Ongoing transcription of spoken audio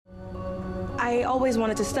I always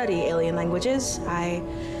wanted to study alien languages. I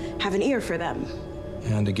have an ear for them.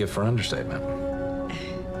 And a gift for understatement.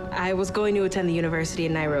 I was going to attend the university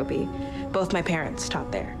in Nairobi. Both my parents taught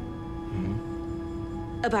there.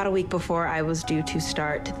 About a week before I was due to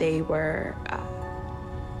start, they were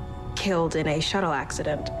killed in a shuttle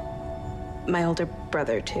accident. My older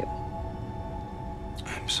brother, too.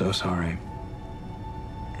 I'm so sorry.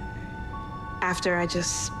 After I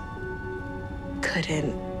just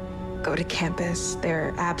couldn't go to campus,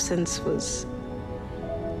 their absence was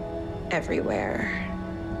everywhere.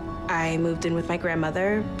 I moved in with my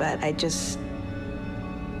grandmother, but I just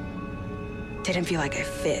didn't feel like I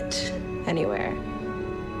fit anywhere.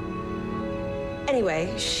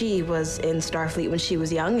 Anyway, she was in Starfleet when she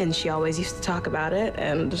was young, and she always used to talk about it,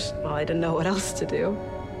 and, well, I didn't know what else to do.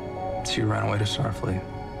 So you ran away to Starfleet?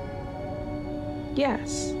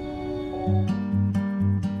 Yes.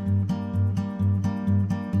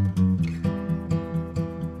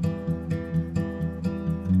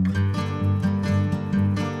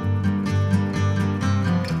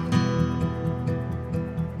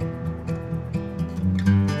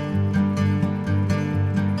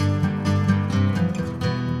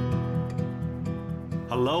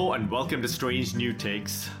 Hello and welcome to Strange New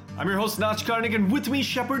Takes. I'm your host, Nach Karnik, and with me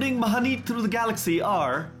shepherding Mahanit through the galaxy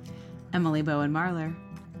are... Emily Bowen Marlar.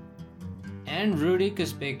 And Rudy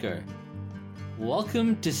Kuspaker.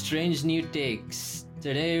 Welcome to Strange New Takes.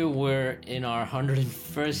 Today we're in our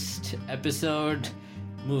 101st episode,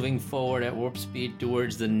 moving forward at warp speed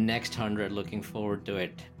towards the next 100, looking forward to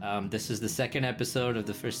it. This is the second episode of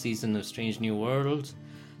the first season of Strange New Worlds,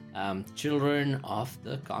 Children of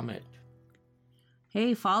the Comet.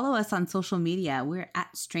 Hey, follow us on social media. We're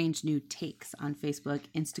at Strange New Takes on Facebook,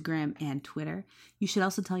 Instagram, and Twitter. You should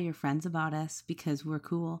also tell your friends about us because we're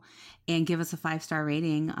cool, and give us a 5-star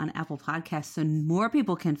rating on Apple Podcasts so more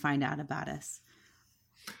people can find out about us.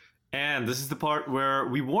 And this is the part where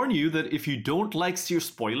we warn you that if you don't like seer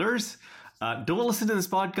spoilers, don't listen to this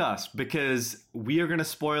podcast, because we are going to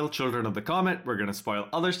spoil Children of the Comet. We're going to spoil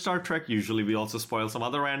other Star Trek. Usually we also spoil some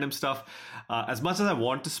other random stuff. As much as I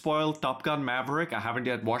want to spoil Top Gun Maverick, I haven't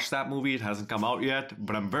yet watched that movie. It hasn't come out yet,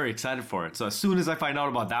 but I'm very excited for it. So as soon as I find out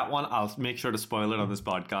about that one, I'll make sure to spoil it on this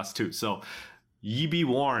podcast too. So ye be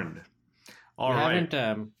warned. All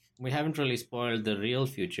right. We haven't really spoiled the real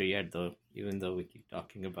future yet, though, even though we keep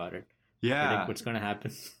talking about it. Yeah. Predict what's going to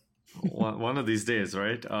happen. One of these days,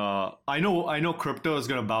 right? I know crypto is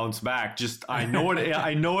gonna bounce back. Just I know it.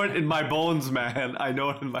 I know it in my bones, man. I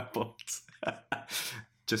know it in my bones.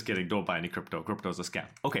 Just kidding. Don't buy any crypto. Crypto's a scam.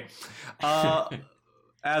 Okay.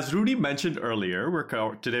 As Rudy mentioned earlier,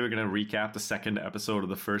 today we're gonna recap the second episode of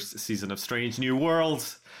the first season of Strange New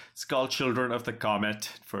Worlds. It's called Children of the Comet.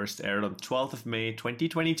 First aired on 12th of May,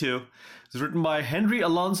 2022. It's written by Henry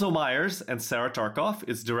Alonso Myers and Sarah Tarkoff.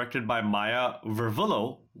 It's directed by Maya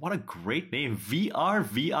Vervillo. What a great name.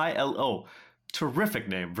 Vervilo. Terrific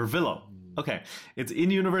name. Vervillo. Okay. Its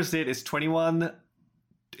in-universe date is 21.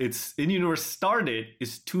 Its in-universe star date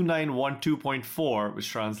is 2912.4, which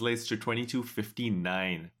translates to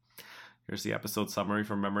 2259. Here's the episode summary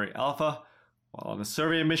from Memory Alpha. While on a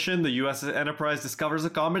survey mission, the USS Enterprise discovers a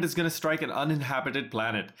comet is going to strike an uninhabited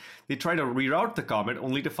planet. They try to reroute the comet,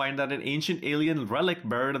 only to find that an ancient alien relic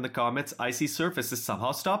buried on the comet's icy surface is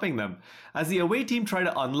somehow stopping them. As the away team try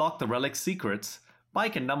to unlock the relic's secrets,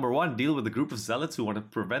 Mike and Number One deal with a group of zealots who want to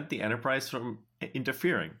prevent the Enterprise from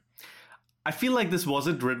interfering. I feel like this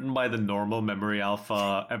wasn't written by the normal Memory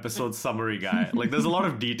Alpha episode summary guy. Like, there's a lot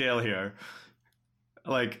of detail here.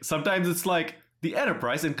 Like, sometimes it's like, the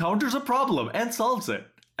Enterprise encounters a problem and solves it.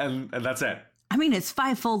 And that's it. I mean, it's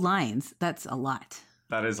 5 full lines. That's a lot.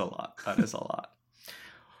 That is a lot. That is a lot.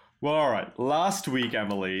 Well, all right. Last week,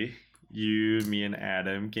 Emily, you, me, and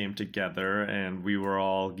Adam came together and we were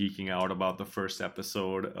all geeking out about the first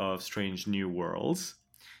episode of Strange New Worlds.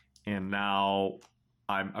 And now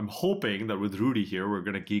I'm hoping that with Rudy here, we're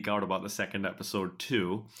going to geek out about the second episode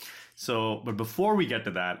too. So, but before we get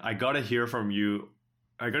to that, I got to hear from you.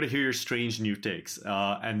 I got to hear your strange new takes.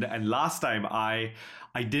 And last time I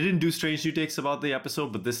didn't do strange new takes about the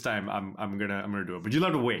episode, but this time I'm gonna do it. But you'll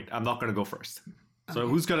have to wait. I'm not gonna go first. So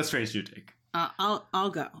Who's got a strange new take?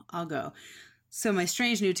 I'll go. So my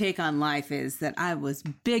strange new take on life is that I was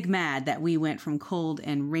big mad that we went from cold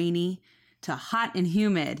and rainy to hot and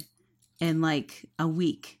humid in like a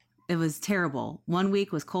week. It was terrible. 1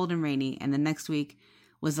 week was cold and rainy, and the next week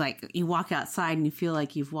was like you walk outside and you feel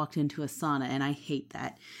like you've walked into a sauna, and I hate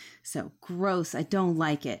that. So gross. I don't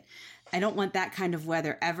like it. I don't want that kind of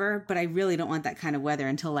weather ever, but I really don't want that kind of weather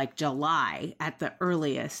until like July at the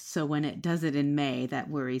earliest. So when it does it in May, that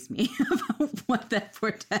worries me about what that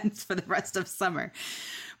portends for the rest of summer.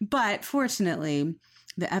 But fortunately,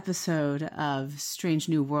 the episode of Strange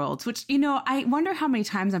New Worlds, which, you know, I wonder how many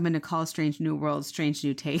times I'm going to call Strange New Worlds Strange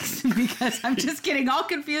New Takes because I'm just getting all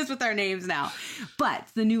confused with our names now. But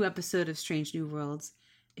the new episode of Strange New Worlds,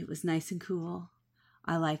 it was nice and cool.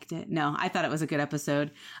 I liked it. No, I thought it was a good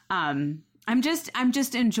episode. I'm just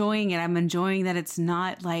enjoying it. I'm enjoying that it's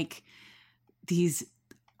not like these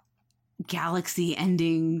galaxy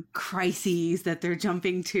ending crises that they're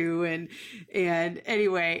jumping to, and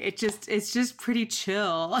anyway, it's just pretty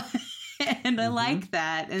chill. And I like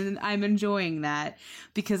that, and I'm enjoying that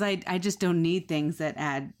because I just don't need things that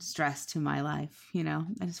add stress to my life. You know,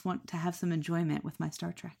 I just want to have some enjoyment with my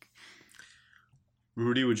Star Trek.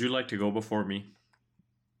 Rudy, would you like to go before me?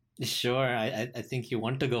 Sure, I think you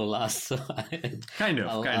want to go last, so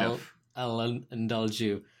I'll indulge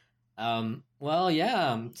you. Well,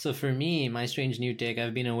 yeah. So for me, my strange new take,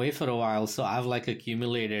 I've been away for a while, so I've like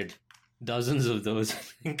accumulated dozens of those. I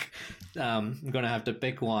think I'm gonna have to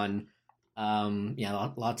pick one.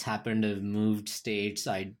 Lots happened. I've moved states.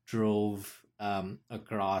 I drove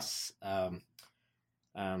across,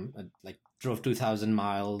 drove 2,000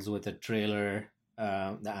 miles with a trailer.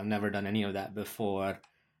 I've never done any of that before.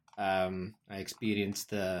 I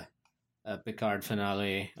experienced the Picard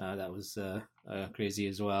finale. That was crazy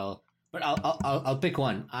as well. But I'll pick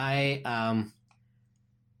one. I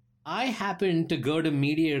happened to go to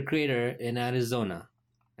Meteor Crater in Arizona,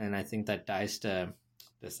 and I think that ties to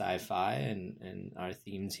the sci-fi and our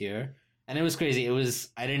themes here. And it was crazy.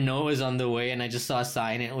 I didn't know it was on the way, and I just saw a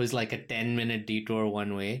sign. It was like a 10-minute detour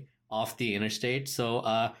one way off the interstate.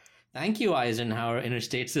 So thank you, Eisenhower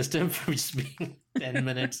interstate system, for just being 10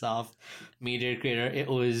 minutes off Meteor Crater. It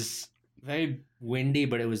was very windy,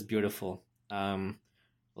 but it was beautiful.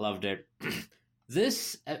 Loved it.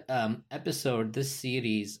 This episode, this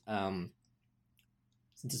series,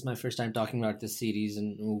 since it's my first time talking about this series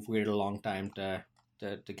and we've waited a long time to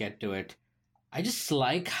get to it, I just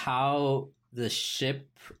like how the ship,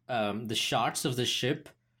 the shots of the ship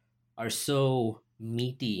are so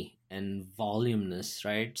meaty and voluminous,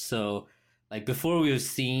 right? So like before we've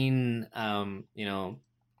seen, the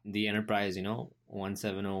Enterprise,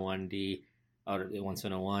 1701D or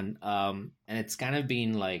 1701, and it's kind of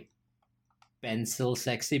been like pencil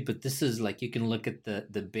sexy, but this is like, you can look at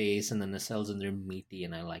the base and the nacelles and they're meaty,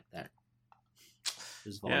 and I like that.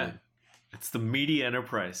 Yeah, it's the meaty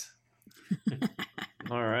Enterprise.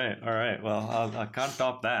 All right. Well, I can't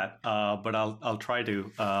top that, but I'll try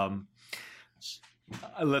to.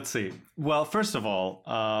 Let's see. Well, first of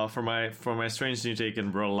all, for my strange new take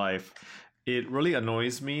in real life, it really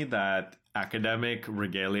annoys me that academic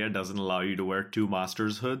regalia doesn't allow you to wear two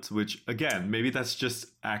master's hoods, which again, maybe that's just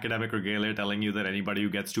academic regalia telling you that anybody who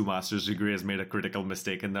gets 2 master's degree has made a critical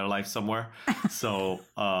mistake in their life somewhere. So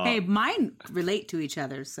hey, mine relate to each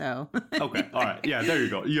other, so okay, all right, yeah, there you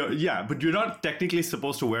go. Yeah, but you're not technically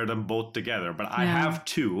supposed to wear them both together, but I have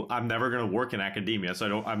 2. I'm never going to work in academia,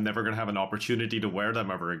 so I'm never going to have an opportunity to wear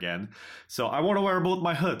them ever again. So I want to wear both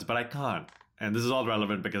my hoods, but I can't. And this is all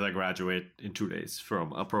relevant because I graduate in 2 days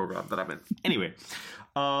from a program that I'm in. Anyway,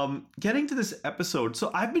 getting to this episode.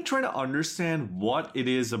 So I've been trying to understand what it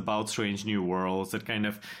is about Strange New Worlds that kind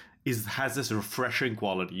of has this refreshing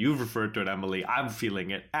quality. You've referred to it, Emily. I'm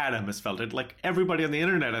feeling it. Adam has felt it. Like everybody on the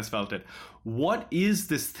internet has felt it. What is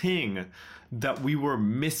this thing that we were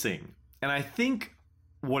missing? And I think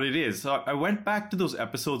what it is, so I went back to those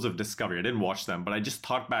episodes of Discovery. I didn't watch them, but I just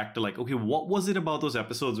thought back to like, okay, what was it about those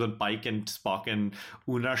episodes when Pike and Spock and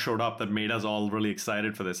Una showed up that made us all really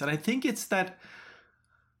excited for this? And I think it's that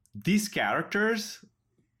these characters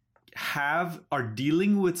are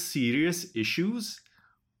dealing with serious issues,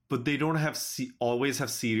 but they don't always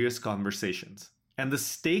have serious conversations. And the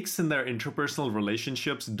stakes in their interpersonal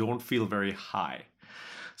relationships don't feel very high.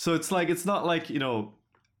 So it's not like,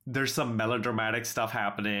 there's some melodramatic stuff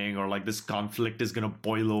happening or like this conflict is going to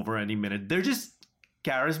boil over any minute. They're just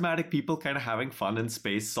charismatic people kind of having fun in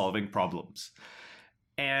space, solving problems.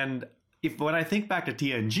 And when I think back to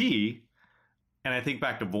TNG and I think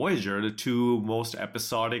back to Voyager, the 2 most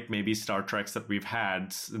episodic maybe Star Treks that we've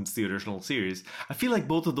had since the original series, I feel like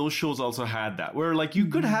both of those shows also had that, where like you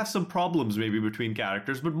could have some problems maybe between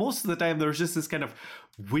characters, but most of the time there's just this kind of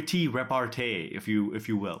witty repartee, if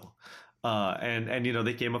you will. And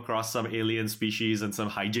they came across some alien species and some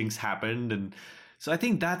hijinks happened, and so I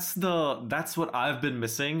think that's what I've been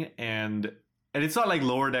missing. And it's not like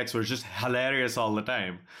Lower Decks where it's just hilarious all the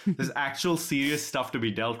time. There's actual serious stuff to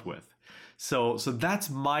be dealt with. So that's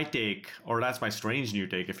my take, or that's my strange new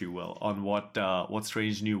take, if you will, on what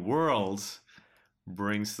Strange New Worlds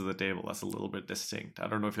brings to the table. That's a little bit distinct. I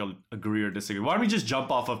don't know if you'll agree or disagree. Why don't we just jump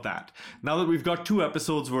off of that? Now that we've got 2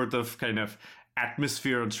 episodes worth of kind of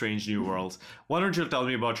atmosphere on Strange New Worlds, why don't you tell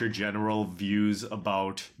me about your general views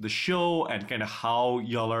about the show and kind of how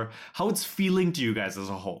it's feeling to you guys as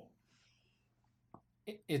a whole?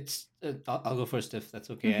 It's I'll go first if that's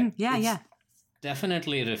okay. Mm-hmm. Yeah, it's yeah.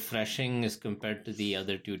 Definitely refreshing as compared to the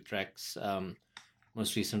other 2 treks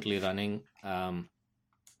most recently running.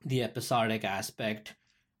 The episodic aspect,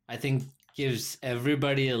 I think, gives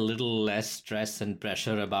everybody a little less stress and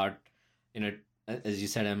pressure about, as you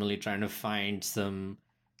said, Emily, trying to find some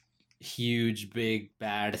huge, big,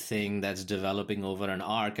 bad thing that's developing over an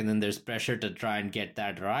arc. And then there's pressure to try and get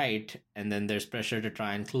that right. And then there's pressure to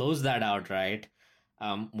try and close that out right.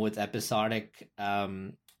 With the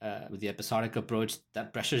episodic approach,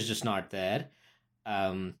 that pressure is just not there.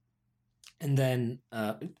 And then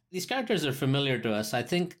these characters are familiar to us, I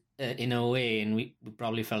think, in a way, and we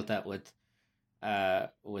probably felt that with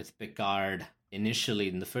Picard initially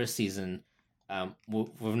in the first season.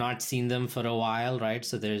 We've not seen them for a while, right?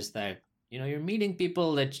 So there's that, you're meeting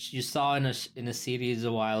people that you saw in a series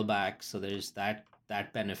a while back. So there's that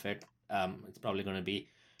benefit. It's probably going to be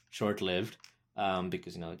short-lived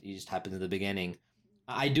because, it just happens at the beginning.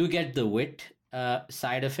 I do get the wit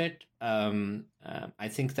side of it. I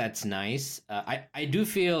think that's nice. I do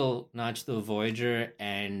feel Notch the Voyager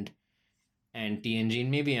and TNG,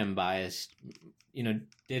 and maybe I'm biased, did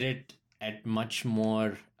it at much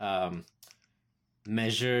more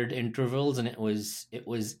measured intervals, and it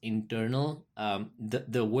was internal.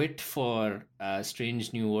 The wit for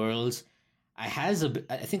Strange New Worlds I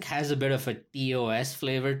think has a bit of a TOS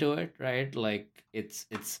flavor to it, right? Like it's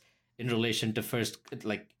in relation to first,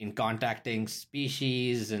 like in contacting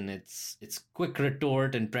species, and it's quick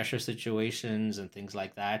retort in pressure situations and things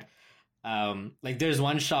like that. Like there's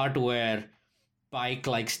one shot where Pike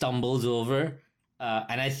like stumbles over,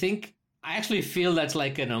 and I actually feel that's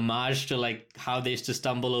like an homage to like how they used to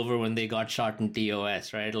stumble over when they got shot in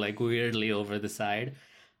TOS, right? Like weirdly over the side.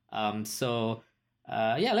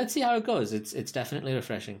 Yeah, let's see how it goes. It's definitely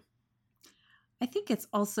refreshing. I think it's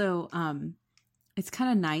also it's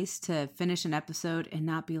kind of nice to finish an episode and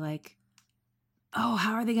not be like, oh,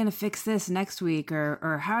 how are they going to fix this next week?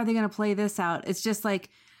 Or how are they going to play this out? It's just like,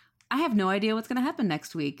 I have no idea what's going to happen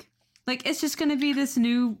next week. Like, it's just going to be this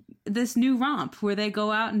new romp where they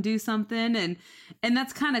go out and do something. And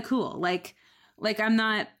that's kind of cool. Like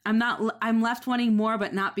I'm left wanting more,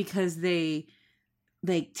 but not because they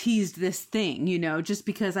teased this thing, just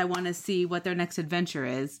because I want to see what their next adventure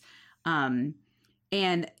is.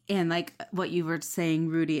 And like what you were saying,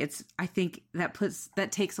 Rudy, I think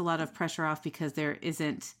that takes a lot of pressure off because there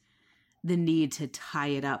isn't the need to tie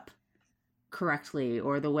it up correctly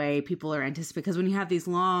or the way people are anticipating. Because when you have these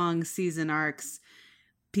long season arcs,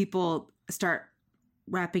 people start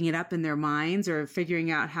wrapping it up in their minds or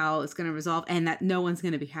figuring out how it's going to resolve, and that no one's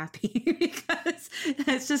going to be happy because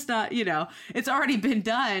it's just not, it's already been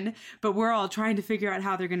done, but we're all trying to figure out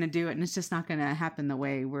how they're going to do it, and it's just not going to happen the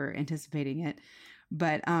way we're anticipating it.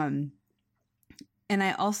 But and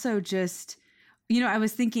I also just, I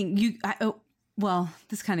was thinking well,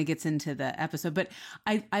 this kind of gets into the episode, but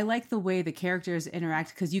I like the way the characters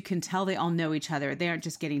interact because you can tell they all know each other. They aren't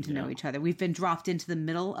just getting to know each other. We've been dropped into the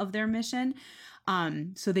middle of their mission.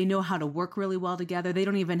 So they know how to work really well together. They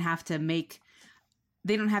don't even have to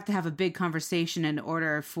have a big conversation in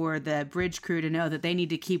order for the bridge crew to know that they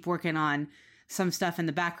need to keep working on some stuff in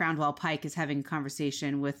the background while Pike is having a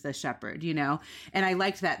conversation with the shepherd, And I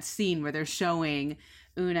liked that scene where they're showing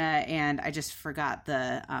Una and I just forgot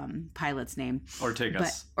the pilot's name.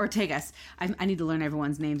 Ortegas. I need to learn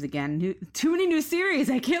everyone's names again. Too many new series.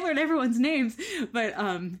 I can't learn everyone's names. But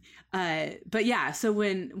yeah. So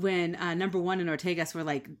when number one and Ortegas were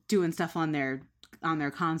like doing stuff on their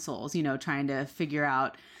consoles, trying to figure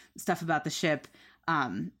out stuff about the ship.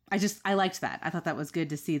 I liked that. I thought that was good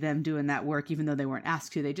to see them doing that work, even though they weren't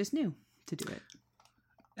asked to. They just knew to do it.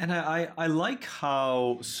 And I like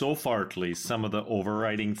how, so far at least, some of the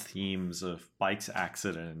overriding themes of Pike's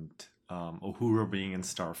accident, Uhura being in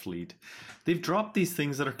Starfleet, they've dropped these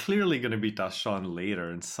things that are clearly going to be touched on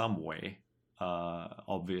later in some way,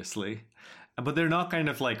 obviously. But they're not kind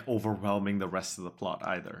of like overwhelming the rest of the plot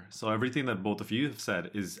either. So everything that both of you have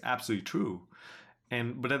said is absolutely true.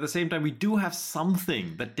 But at the same time, we do have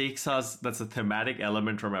something that that's a thematic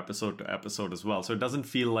element from episode to episode as well. So it doesn't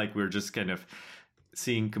feel like we're just kind of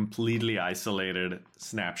seeing completely isolated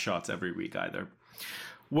snapshots every week either.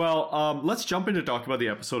 Well, let's jump into talking about the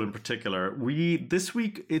episode in particular. This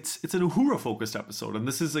week it's an Uhura focused episode, and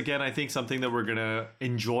this is again I think something that we're gonna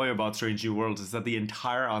enjoy about Strange New Worlds is that the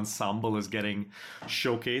entire ensemble is getting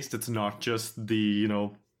showcased. It's not just the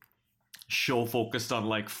show focused on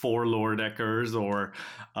like 4 lower deckers or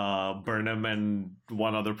Burnham and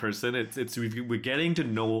one other person. We're getting to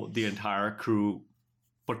know the entire crew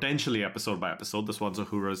potentially episode by episode. This one's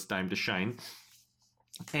Uhura's time to shine.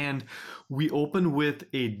 And we open with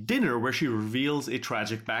a dinner where she reveals a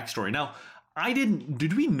tragic backstory. Now,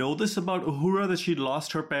 did we know this about Uhura, that she'd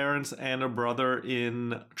lost her parents and a brother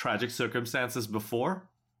in tragic circumstances before?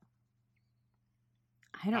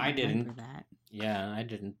 I don't remember didn't. that. Yeah, I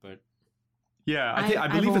didn't, but... Yeah, I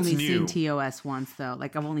believe it's new. I've only seen TOS once, though.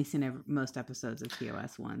 Like, I've only seen most episodes of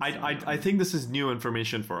TOS once. I think this is new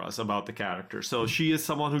information for us about the character. So she is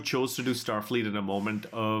someone who chose to do Starfleet in a moment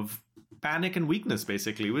of panic and weakness,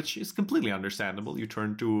 basically, which is completely understandable. You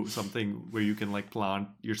turn to something where you can like plant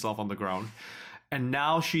yourself on the ground. And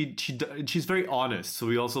now she's very honest. So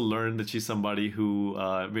we also learned that she's somebody who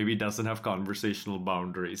maybe doesn't have conversational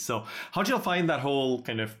boundaries. So how do you find that whole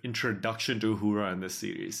kind of introduction to Uhura in this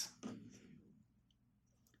series?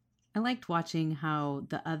 I liked watching how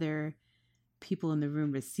the other people in the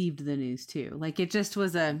room received the news too. Like it just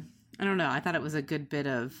was I don't know. I thought it was a good bit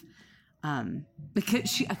of,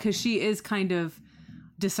 because she is kind of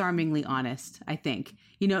disarmingly honest, I think.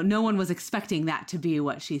 No one was expecting that to be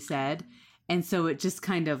what she said. And so it just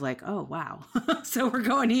kind of like, oh, wow. So we're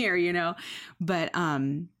going here, but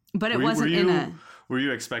it wasn't Were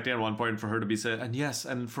you expecting at one point for her to be said, and yes,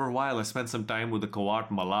 and for a while I spent some time with the Kawat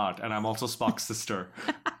Malat, and I'm also Spock's sister.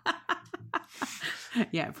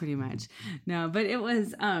 Yeah, pretty much. No, but it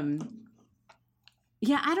was,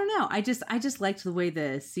 yeah, I don't know. I just liked the way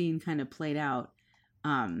the scene kind of played out.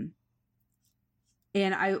 And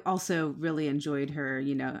I also really enjoyed her,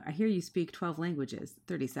 I hear you speak 12 languages,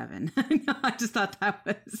 37. I just thought that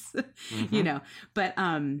was, but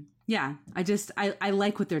yeah, I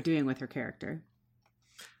like what they're doing with her character.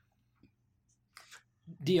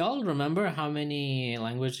 Do y'all remember how many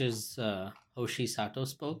languages Hoshi Sato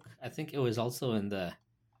spoke? I think it was also in the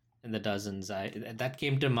dozens. That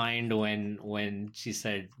came to mind when she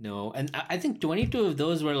said no, and I think 22 of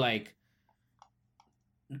those were like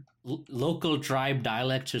local tribe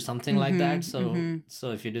dialects or something like that.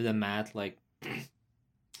 So if you do the math, like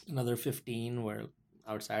another 15 were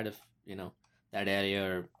outside of that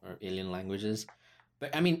area or alien languages.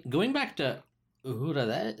 But I mean, going back to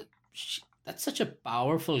Uhura, that's such a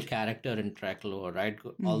powerful character in Trek lore, right?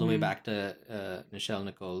 All the way back to Nichelle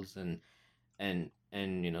Nichols and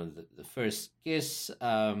the first kiss,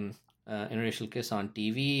 interracial kiss on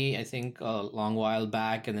TV, I think a long while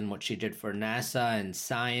back, and then what she did for NASA and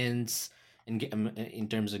science, in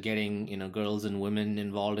terms of getting girls and women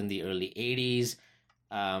involved in the early 80s.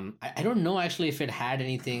 I don't know actually if it had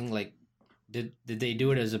anything like, did they do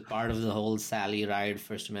it as a part of the whole Sally Ride,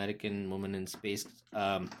 first American woman in space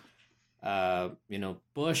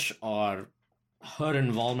push, or her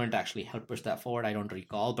involvement actually helped push that forward? I don't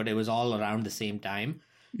recall, but it was all around the same time.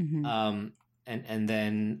 And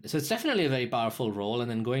then, so it's definitely a very powerful role.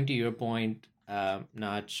 And then going to your point,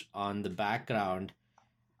 Notch, on the background,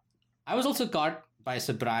 I was also caught by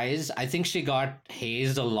surprise. I think she got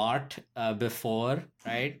hazed a lot before,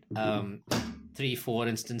 right? 3-4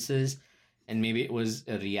 instances, and maybe it was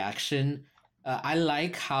a reaction. I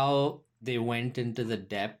like how they went into the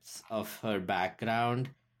depths of her background.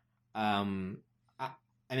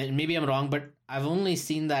 I mean, maybe I'm wrong, but I've only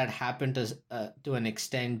seen that happen to an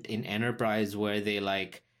extent in Enterprise, where they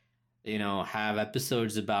have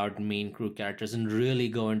episodes about main crew characters and really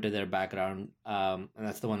go into their background. And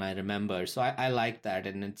that's the one I remember. So I like that,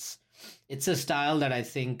 and it's a style that I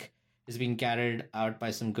think has been carried out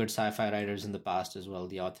by some good sci-fi writers in the past as well.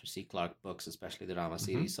 The Arthur C. Clarke books, especially the Rama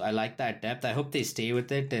series. So I like that depth. I hope they stay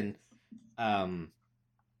with it and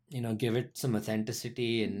give it some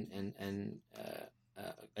authenticity and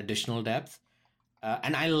additional depth.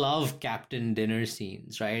 And I love captain dinner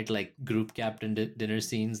scenes, right? Like group captain dinner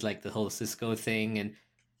scenes, like the whole Cisco thing. And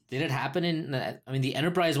did it happen in? The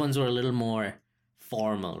Enterprise ones were a little more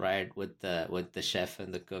formal, right? With the chef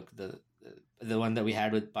and the cook. The one that we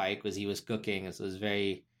had with Pike he was cooking, and so it was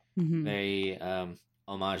very very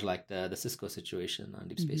homage like the Cisco situation on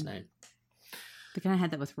Deep Space Nine. They kind of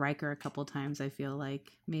had that with Riker a couple times, I feel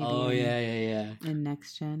like. Maybe. Oh, yeah. In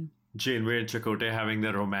Next Gen. Janeway and Chakotay having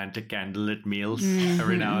their romantic candlelit meals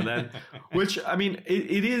every now and then. Which, I mean,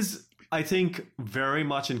 it is, I think, very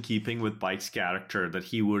much in keeping with Pike's character that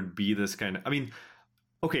he would be this kind of... I mean,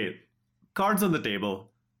 okay, cards on the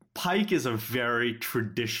table. Pike is a very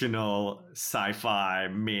traditional sci-fi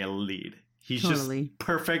male lead. He's Totally. just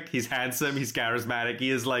perfect. He's handsome. He's charismatic.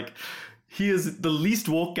 He is the least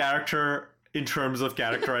woke character in terms of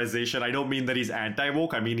characterization. I don't mean that he's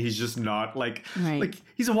anti-woke. I mean, he's just not like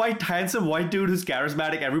he's a handsome white dude who's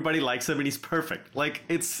charismatic. Everybody likes him and he's perfect. Like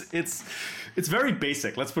it's very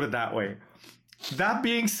basic. Let's put it that way. That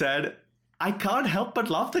being said, I can't help but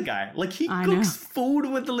love the guy. Like he cooks food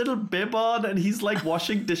with a little bib on and he's like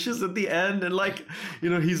washing dishes at the end and like,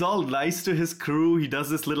 he's all nice to his crew. He does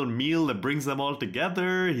this little meal that brings them all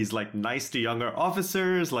together. He's like nice to younger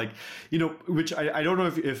officers, like, which I don't know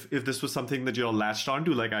if this was something that you all latched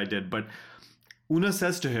onto like I did, but Una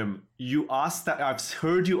says to him, I've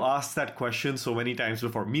heard you ask that question so many times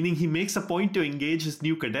before, meaning he makes a point to engage his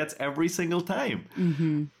new cadets every single time.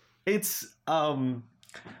 Mm-hmm. It's,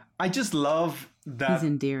 I just love that. He's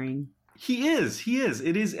endearing. He is.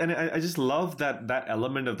 It is. And I just love that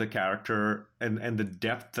element of the character and the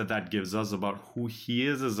depth that gives us about who he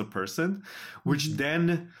is as a person, which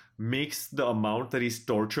then makes the amount that he's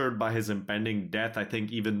tortured by his impending death, I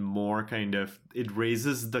think, even more it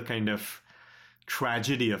raises the kind of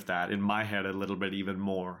tragedy of that in my head a little bit even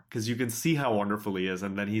more, because you can see how wonderful he is.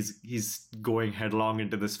 And then he's going headlong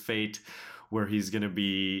into this fate where he's going to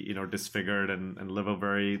be, disfigured and live a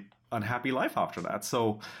very unhappy life after that.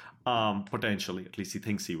 So potentially, at least he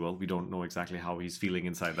thinks he will. We don't know exactly how he's feeling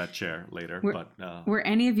inside that chair later. Were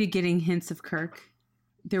any of you getting hints of Kirk?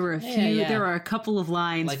 There were a few. Yeah. There were a couple of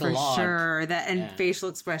lines like for sure facial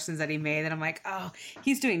expressions that he made that I'm like, oh,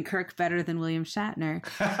 he's doing Kirk better than William Shatner.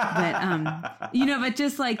 But but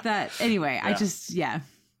just like that. Anyway,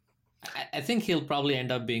 I think he'll probably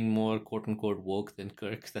end up being more quote unquote woke than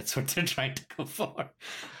Kirk. That's what they're trying to go for.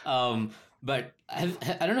 But I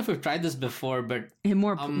don't know if we've tried this before, but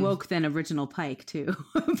more woke than original Pike too.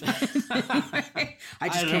 Anyway, I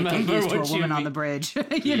just can't get used to a woman on the bridge.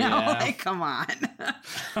 you know, like come on.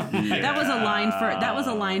 That was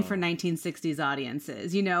a line for 1960s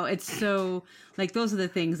audiences. It's so like those are the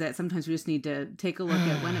things that sometimes we just need to take a look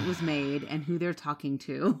at when it was made and who they're talking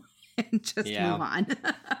to, and just move on.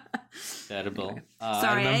 Terrible.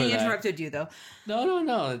 Sorry, I interrupted you though.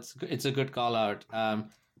 No. It's a good call out.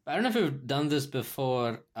 I don't know if we've done this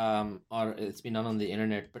before, or it's been done on the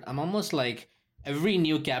internet, but I'm almost like every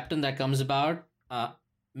new captain that comes about,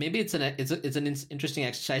 maybe it's an interesting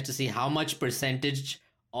exercise to see how much percentage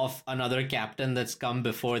of another captain that's come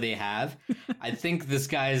before they have. I think this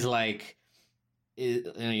guy's like,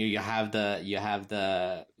 you have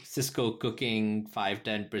the Cisco cooking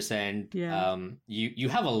 5-10%. Yeah. You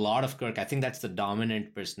have a lot of Kirk. I think that's the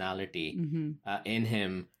dominant personality in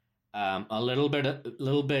him. A little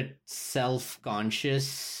bit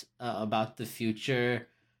self-conscious about the future.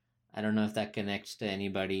 I don't know if that connects to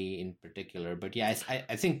anybody in particular, but yeah,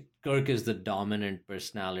 I think Kirk is the dominant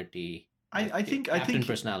personality. I think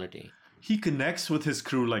personality. He connects with his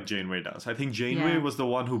crew like Janeway does. I think Janeway was the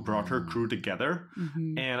one who brought her crew together,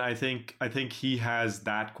 and I think he has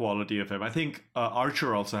that quality of him. I think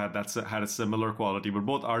Archer also had a similar quality, but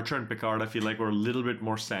both Archer and Picard, I feel like, were a little bit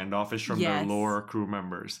more standoffish from their lower crew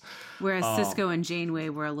members. Whereas Cisco and Janeway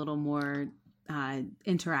were a little more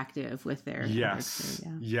interactive with their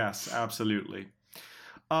Yes, absolutely.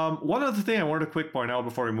 One other thing I wanted to quick point out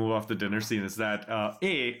before we move off the dinner scene is that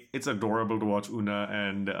it's adorable to watch Una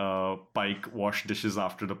and Pike wash dishes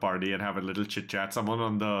after the party and have a little chit chat. Someone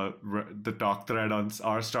on the talk thread on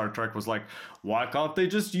our Star Trek was like, "Why can't they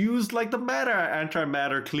just use like the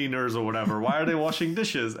antimatter cleaners or whatever? Why are they washing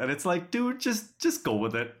dishes?" And it's like, dude, just go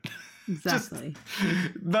with it. Exactly.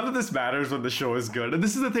 None of this matters when the show is good. And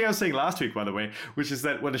this is the thing I was saying last week, by the way, which is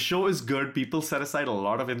that when a show is good, people set aside a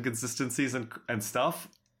lot of inconsistencies and stuff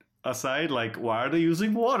aside. Like, why are they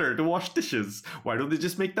using water to wash dishes? Why don't they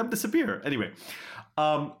just make them disappear? Anyway,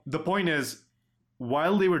 the point is,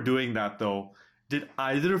 while they were doing that, though, did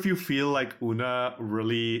either of you feel like Una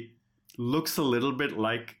really looks a little bit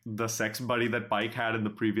like the sex buddy that Pike had in the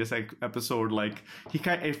previous episode? Like,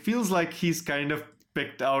 it feels like he's kind of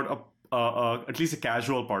picked out at least a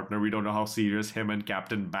casual partner. We don't know how serious him and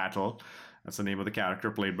Captain Battle, that's the name of the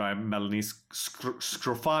character played by Melanie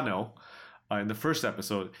Scrofano, in the first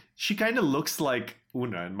episode. She kind of looks like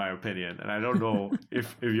Una, in my opinion, and I don't know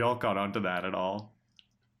if y'all caught on to that at all.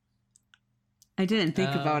 I didn't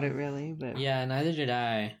think about it really, but yeah, neither did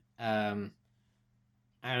I. I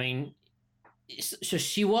mean, so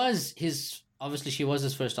she was his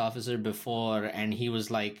first officer before, and he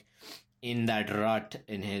was like in that rut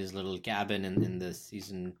in his little cabin in the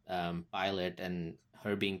season pilot, and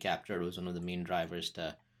her being captured was one of the main drivers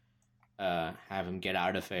to have him get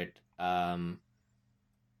out of it. But I think, I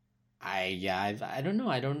think he was, his officer before, and he was like in that rut in his little cabin in the season pilot, and her being captured was one of the main drivers to have him get out of it. But I think I don't know.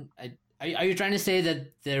 Are you trying to say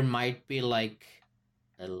that there might be like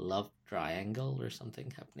a love triangle or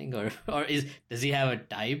something happening, or does he have a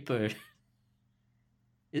type, or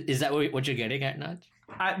is that what you're getting at, Naj?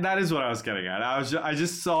 That is what I was getting at. I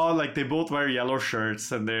just saw like they both wear yellow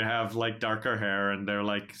shirts and they have like darker hair and they're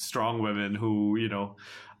like strong women who,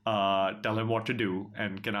 tell him what to do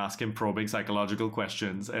and can ask him probing psychological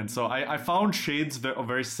questions. And so I found shades of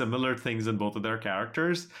very similar things in both of their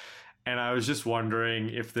characters. And I was just wondering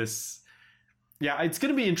if this... Yeah, it's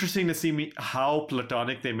going to be interesting to see how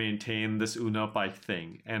platonic they maintain this Una Pike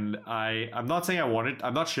thing. And I'm not saying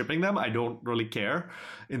I'm not shipping them. I don't really care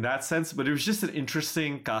in that sense. But it was just an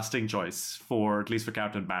interesting casting choice at least for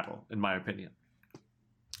Captain Battle, in my opinion.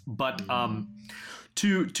 But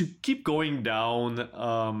to keep going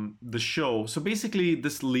down the show, so basically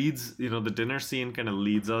this leads, the dinner scene kind of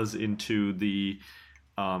leads us into the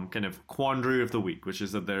kind of quandary of the week, which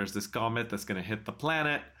is that there's this comet that's going to hit the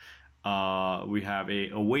planet. We have a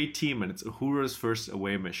away team, and it's Uhura's first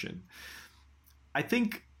away mission. I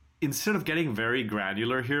think instead of getting very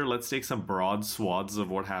granular here, let's take some broad swaths of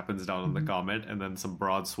what happens down on the comet, and then some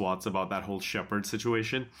broad swaths about that whole Shepard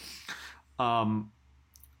situation.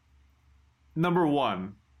 Number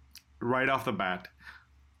one, right off the bat,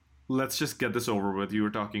 let's just get this over with. You were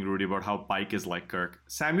talking, Rudy, about how Pike is like Kirk.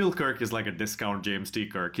 Samuel Kirk is like a discount James T.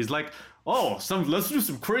 Kirk. He's like, let's do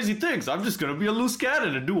some crazy things. I'm just going to be a loose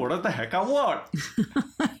cannon and do whatever the heck I want.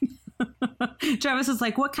 Travis was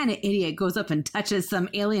like, what kind of idiot goes up and touches some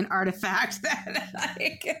alien artifact that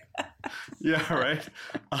Yeah, right.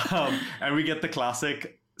 And we get the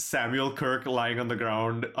classic Samuel Kirk lying on the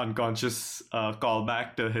ground, unconscious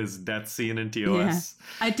callback to his death scene in TOS.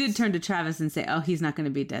 Yeah. I did turn to Travis and say, he's not going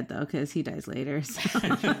to be dead, though, because he dies later. So.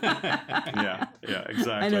 yeah,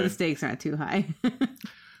 exactly. I know the stakes aren't too high.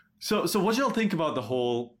 So what y'all think about the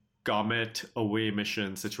whole Comet away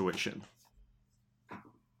mission situation?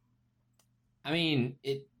 I mean,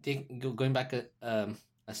 going back a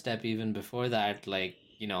step even before that, like,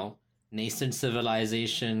 nascent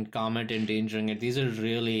civilization, comet endangering it. These are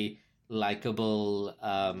really likable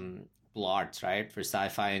plots, right? For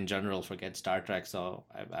sci-fi in general, forget Star Trek. So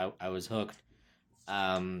I was hooked.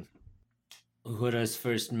 Uhura's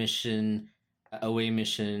first mission, away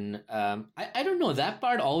mission. I don't know. That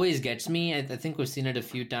part always gets me. I think we've seen it a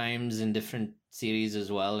few times in different series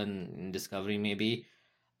as well, in Discovery maybe.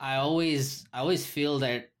 I always feel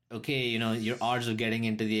that, okay, your odds of getting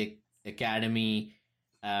into the academy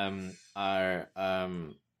are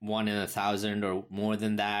 1 in 1,000 or more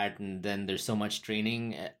than that, and then there's so much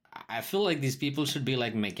training. I feel like these people should be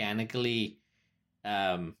like mechanically,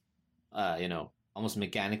 almost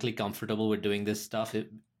mechanically comfortable with doing this stuff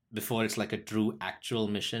before it's like a true actual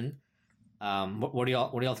mission. What do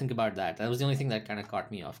y'all think about that? That was the only thing that kind of caught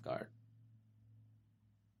me off guard.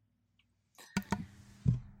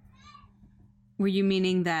 Were you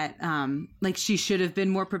meaning that, like, she should have been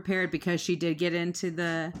more prepared because she did get into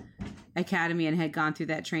the academy and had gone through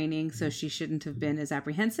that training, so she shouldn't have been as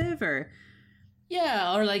apprehensive, or?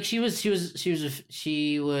 Yeah, or like she was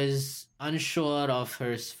unsure of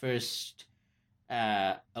her first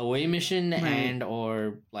away mission, right, and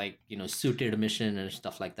or like suited mission and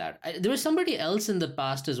stuff like that. There was somebody else in the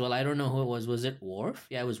past as well. I don't know who it was. Was it Worf?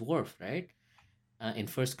 Yeah, it was Worf, right? In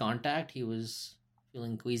First Contact, he was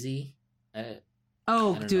feeling queasy.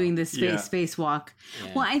 Doing the spacewalk.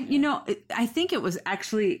 Yeah, well, I think it was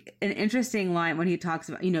actually an interesting line when he talks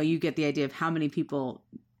about, you get the idea of how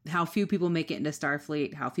few people make it into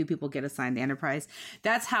Starfleet, how few people get assigned the Enterprise.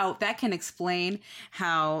 That can explain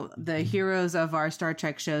how the heroes of our Star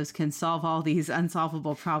Trek shows can solve all these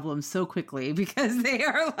unsolvable problems so quickly, because they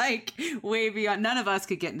are like way beyond. None of us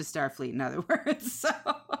could get into Starfleet, in other words. So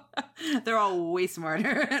they're all way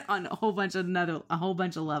smarter on a whole bunch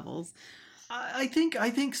of levels. I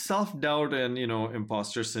think self-doubt and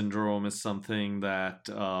imposter syndrome is something that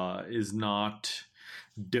is not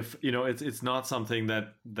it's not something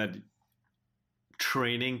that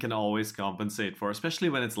training can always compensate for, especially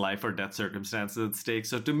when it's life or death circumstances at stake.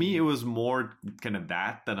 So to me, it was more kind of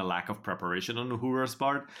that than a lack of preparation on Uhura's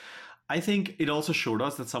part. I think it also showed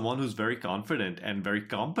us that someone who's very confident and very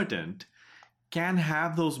competent can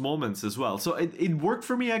have those moments as well. So it worked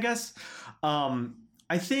for me, I guess.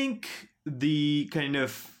 I think the kind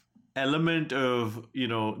of element of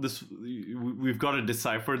this, we've got to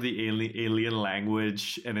decipher the alien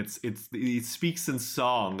language, and it speaks in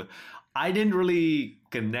song. I didn't really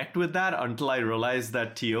connect with that until I realized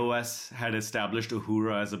that TOS had established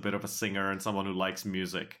Uhura as a bit of a singer and someone who likes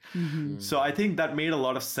music. Mm-hmm. So I think that made a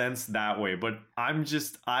lot of sense that way. But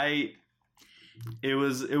it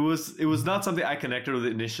was not something I connected with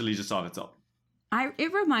initially just on its own.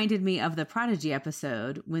 It reminded me of the Prodigy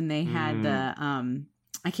episode when they had the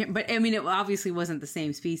it obviously wasn't the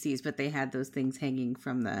same species, but they had those things hanging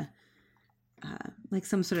from the like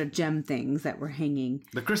some sort of gem things that were hanging.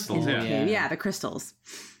 The crystals, yeah, the crystals.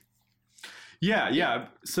 Yeah.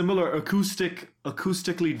 Similar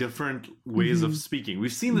acoustically different ways of speaking.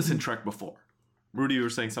 We've seen this in Trek before. Rudy, you were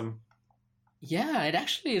saying something? Yeah, it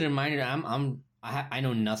actually reminded. I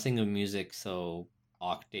know nothing of music, so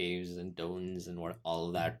octaves and tones and all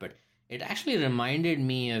of that, but it actually reminded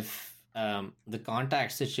me of the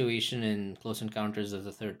contact situation in Close Encounters of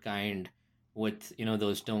the Third Kind, with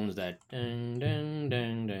those tones that ding ding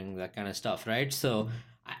ding ding, that kind of stuff, right? So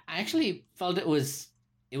I actually felt it was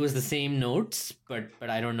the same notes, but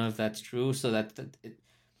I don't know if that's true. So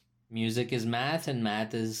music is math, and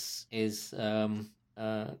math is the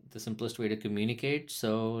simplest way to communicate.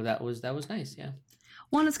 So that was nice, yeah.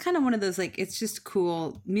 Well, it's kind of one of those, like, it's just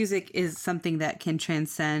cool. Music is something that can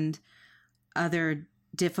transcend other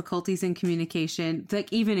difficulties in communication,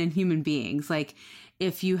 like even in human beings. Like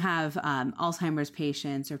if you have Alzheimer's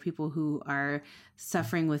patients or people who are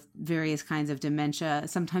suffering with various kinds of dementia,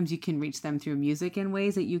 sometimes you can reach them through music in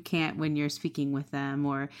ways that you can't when you're speaking with them,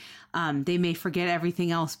 or they may forget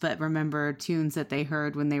everything else but remember tunes that they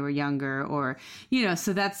heard when they were younger, or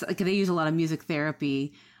so that's like, they use a lot of music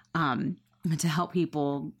therapy to help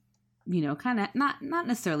people, kind of not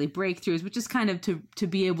necessarily breakthroughs, but just kind of to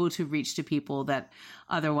be able to reach to people that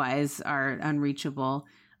otherwise are unreachable.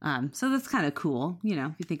 So that's kind of cool,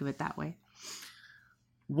 if you think of it that way.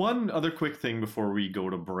 One other quick thing before we go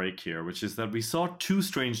to break here, which is that we saw 2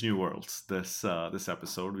 strange new worlds this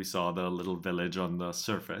episode. We saw the little village on the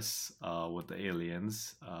surface with the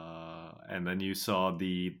aliens, and then you saw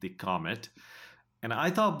the comet. And I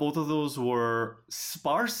thought both of those were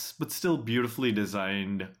sparse but still beautifully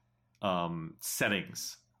designed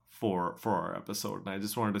settings for our episode. And I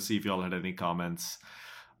just wanted to see if y'all had any comments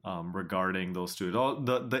regarding those two.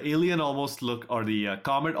 The alien almost or the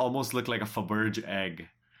comet almost looked like a Faberge egg.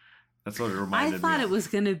 That's what it reminded me. I thought it was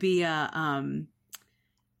going to be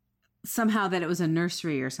somehow that it was a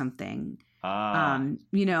nursery or something.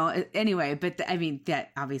 Anyway, but that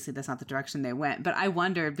obviously that's not the direction they went, but I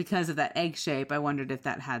wondered, because of that egg shape, I wondered if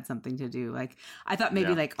that had something to do. Like, I thought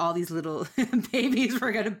maybe like all these little babies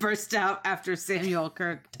were going to burst out after Samuel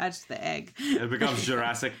Kirk touched the egg. It becomes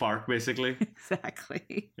Jurassic Park, basically.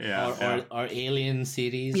 Exactly. Yeah. Or Alien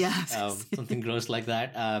series. Yeah. Something gross like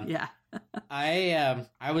that. Yeah.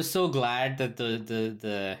 I was so glad that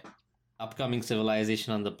the upcoming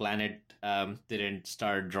civilization on the planet didn't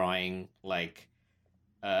start drawing like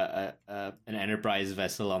an Enterprise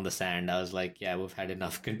vessel on the sand. I was like, yeah, we've had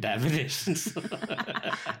enough contamination.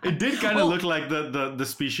 It did kind of look like the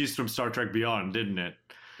species from Star Trek Beyond, didn't it?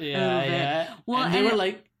 Yeah. Well, and they were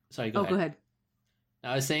like, sorry, go ahead.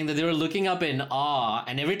 I was saying that they were looking up in awe,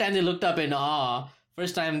 and every time they looked up in awe,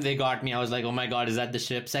 first time they got me, I was like, oh my god, is that the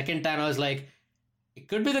ship? Second time I was like, it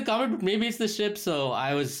could be the comet, but maybe it's the ship. So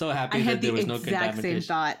I was so happy that there was no contamination. I had the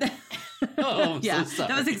exact same thought. Oh, yeah, so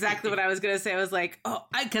that was exactly what I was going to say. I was like,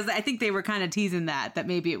 because I think they were kind of teasing that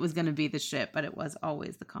maybe it was going to be the ship, but it was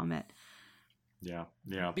always the comet. Yeah.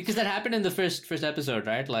 Because that happened in the first episode,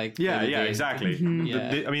 right? Like, exactly. Mm-hmm.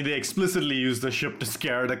 Yeah. They explicitly used the ship to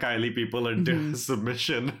scare the Kylie people into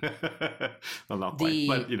submission. Well, not quite,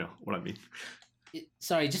 but you know what I mean.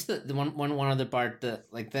 Sorry, just the one other part,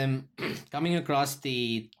 like them coming across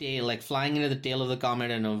the tail, like flying into the tail of the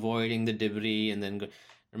comet and avoiding the debris, and then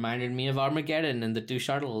reminded me of Armageddon and the 2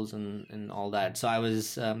 shuttles and all that. So I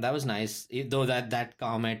was that was nice, though that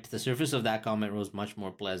comet, the surface of that comet was much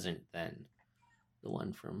more pleasant than the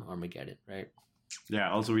one from Armageddon, right?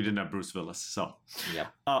 Yeah, also we didn't have Bruce Willis, so. Yep.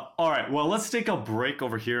 All right, well, let's take a break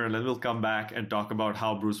over here, and then we'll come back and talk about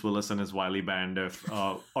how Bruce Willis and his wily band of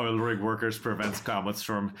oil rig workers prevents comets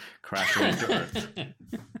from crashing into Earth.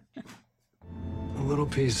 A little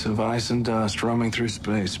piece of ice and dust roaming through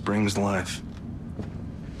space brings life.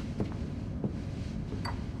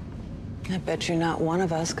 I bet you not one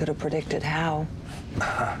of us could have predicted how.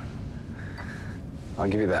 I'll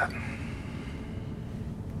give you that.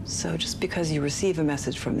 So just because you receive a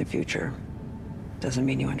message from the future doesn't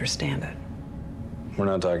mean you understand it. We're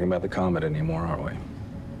not talking about the comet anymore, are we?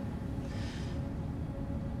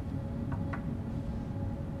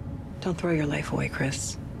 Don't throw your life away,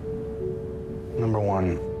 Chris. Number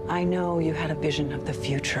one, I know you had a vision of the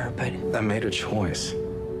future, but... I made a choice.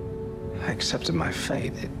 I accepted my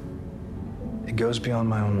fate. It goes beyond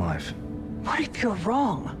my own life. What if you're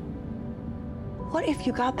wrong? What if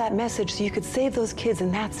you got that message so you could save those kids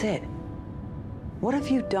and that's it? What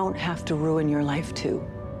if you don't have to ruin your life too?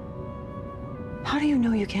 How do you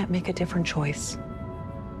know you can't make a different choice?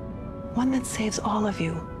 One that saves all of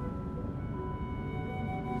you.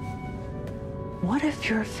 What if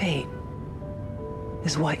your fate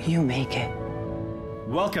is what you make it?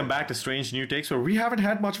 Welcome back to Strange New Takes, where we haven't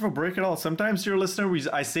had much of a break at all. Sometimes, dear listener,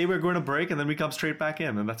 I say we're going to break, and then we come straight back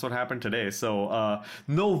in, and that's what happened today. So,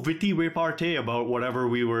 no witty repartee about whatever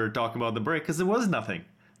we were talking about in the break, because it was nothing.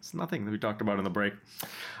 It's nothing that we talked about in the break.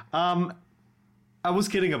 I was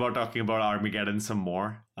kidding about talking about Armageddon some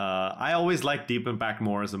more. I always liked Deep Impact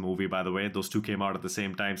more as a movie, by the way. Those two came out at the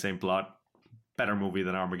same time, same plot. Better movie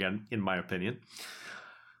than Armageddon, in my opinion.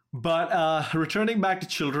 But returning back to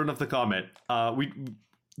Children of the Comet,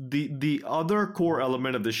 the other core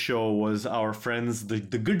element of the show was our friends, the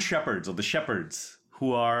Good Shepherds, or the Shepherds,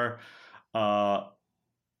 who are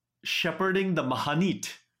shepherding the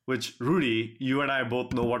Mahanit, which, Rudy, you and I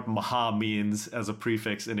both know what Maha means as a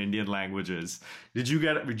prefix in Indian languages. Did you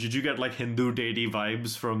get like Hindu deity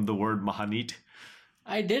vibes from the word Mahanit?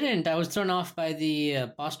 I didn't. I was thrown off by the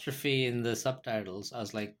apostrophe in the subtitles. I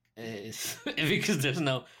was like, because there's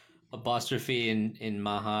no apostrophe in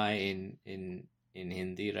Maha in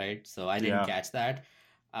Hindi, right? So I didn't catch that.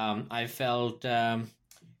 I felt I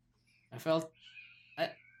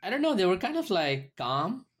don't know. They were kind of like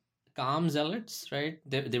calm zealots, right?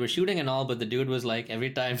 They were shooting and all, but the dude was like, every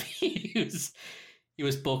time he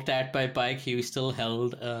was poked at by Pike, he still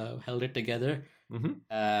held it together.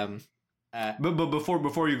 Mm-hmm. But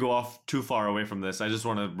before you go off too far away from this, I just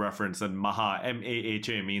want to reference that Maha,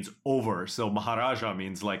 M-A-H-A, means over. So Maharaja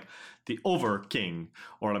means like the over king,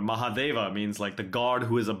 or like Mahadeva means like the god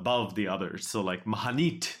who is above the others. So like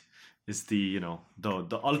Mahanit is the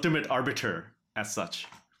ultimate arbiter as such.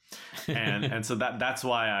 And so that's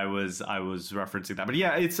why I was referencing that. But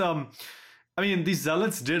yeah, it's I mean, these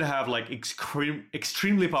zealots did have like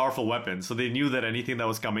extremely powerful weapons, so they knew that anything that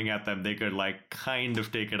was coming at them, they could like kind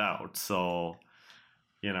of take it out. So,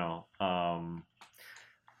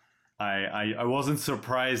 I wasn't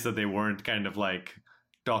surprised that they weren't kind of like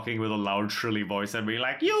talking with a loud, shrilly voice and being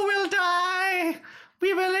like, "You will die.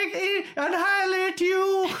 We will annihilate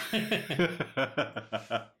you."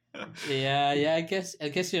 Yeah. I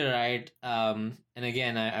guess you're right. And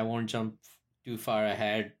again, I won't jump too far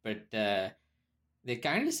ahead, but they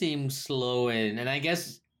kind of seem slow and I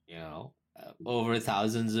guess over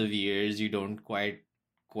thousands of years you don't quite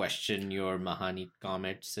question your Mahanit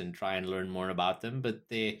comets and try and learn more about them, but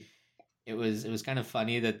it was kind of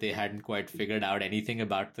funny that they hadn't quite figured out anything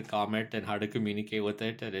about the comet and how to communicate with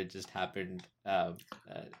it, and it just happened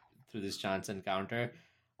through this chance encounter.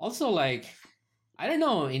 Also, like, I don't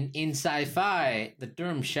know, in sci-fi, the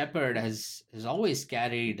term shepherd has always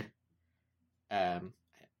carried a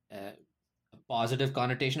positive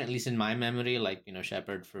connotation, at least in my memory, like,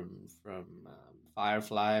 shepherd from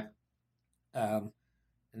Firefly. And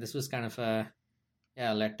this was kind of a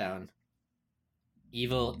letdown.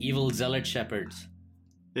 Evil zealot shepherds.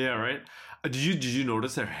 Yeah, right. Did you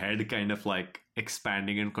notice their head kind of like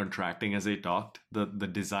expanding and contracting as they talked? The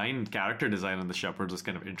character design on the shepherds was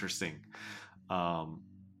kind of interesting.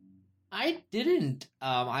 I didn't.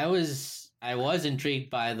 I was intrigued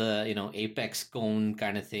by the apex cone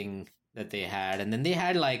kind of thing that they had, and then they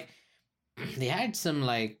had some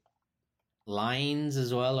like lines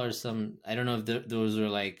as well, or some, I don't know if those were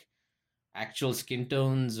like actual skin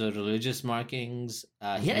tones or religious markings.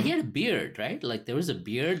 He had a beard, right? Like there was a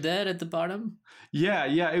beard there at the bottom. Yeah,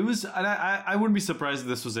 it was, and I wouldn't be surprised if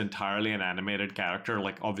this was entirely an animated character.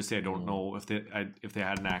 Like, obviously, I don't know if they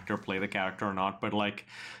had an actor play the character or not, but like,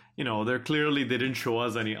 they didn't show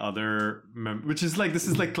us any other, which is like, this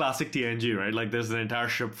is like classic TNG, right? Like, there's an entire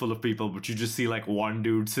ship full of people, but you just see like one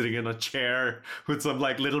dude sitting in a chair with some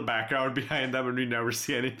like little background behind them, and we never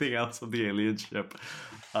see anything else of the alien ship.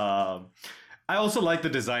 I also like the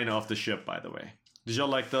design of the ship, by the way. Did y'all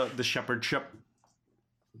like the Shepherd ship?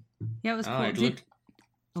 Yeah, it was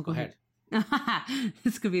cool. Go ahead.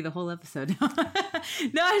 This could be the whole episode. No,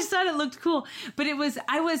 I just thought it looked cool. But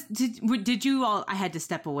did you all, I had to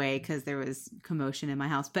step away because there was commotion in my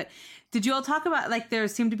house. But did you all talk about, like, there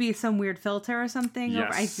seemed to be some weird filter or something?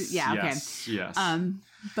 Yes. Okay. Yes.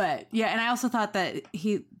 But yeah, and I also thought that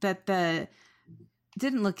the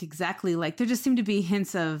didn't look exactly like, there just seemed to be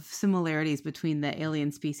hints of similarities between the alien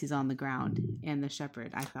species on the ground and the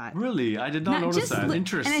shepherd, I thought. Really? I did not notice that.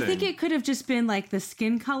 Interesting. And I think it could have just been like the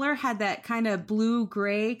skin color had that kind of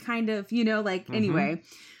blue-gray kind of, anyway.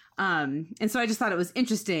 And so I just thought it was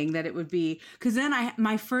interesting that it would be, because then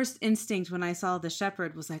my first instinct when I saw the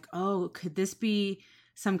shepherd was like, oh, could this be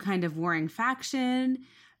some kind of warring faction?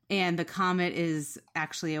 and the comet is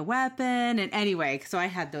actually a weapon. And anyway, so I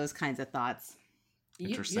had those kinds of thoughts.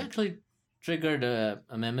 You actually triggered a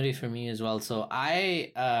memory for me as well. So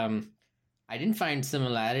I didn't find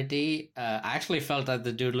similarity. I actually felt that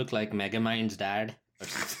the dude looked like Megamind's dad or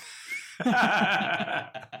something.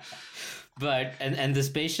 But and the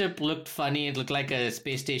spaceship looked funny. It looked like a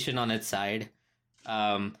space station on its side.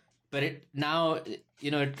 But it now,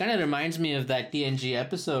 it kind of reminds me of that TNG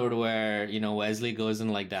episode where, Wesley goes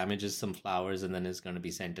and like damages some flowers and then is going to be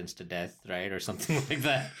sentenced to death, right? Or something like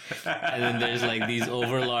that. And then there's like these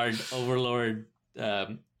overlord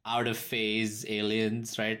out of phase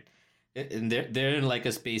aliens, right? And they're in like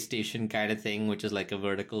a space station kind of thing, which is like a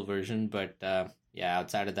vertical version. But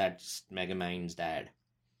outside of that, just Megamind's dad.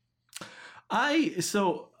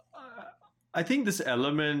 I think this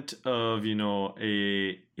element of,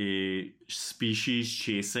 a species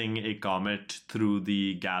chasing a comet through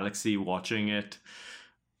the galaxy, watching it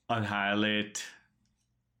annihilate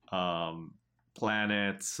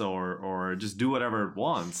planets or just do whatever it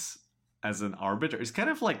wants as an arbiter, is kind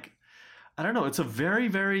of like, I don't know, it's a very,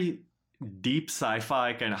 very deep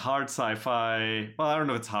sci-fi, kind of hard sci-fi. Well, I don't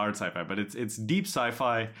know if it's hard sci-fi, but it's deep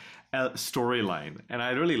sci-fi storyline. And I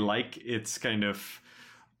really like its kind of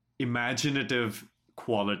imaginative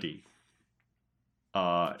quality. We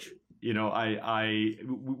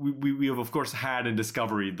have of course had in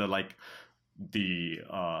Discovery the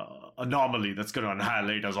anomaly that's going to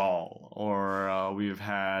annihilate us all, or we've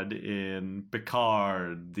had in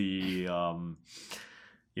Picard the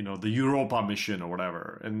Europa mission or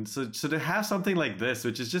whatever. And so to have something like this,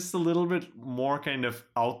 which is just a little bit more kind of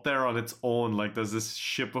out there on its own, like there's this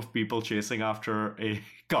ship of people chasing after a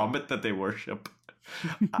comet that they worship.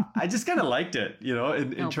 I just kind of liked it,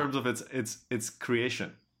 in terms of its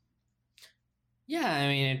creation. Yeah, I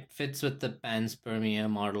mean, it fits with the panspermia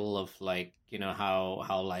model of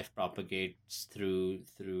how life propagates through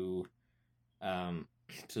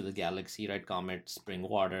the galaxy, right? Comets bring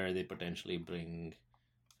water, they potentially bring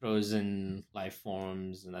frozen life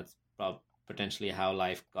forms, and that's potentially how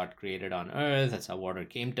life got created on Earth. That's how water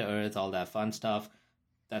came to Earth, all that fun stuff.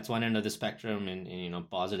 That's one end of the spectrum, and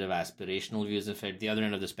positive aspirational views of it. The other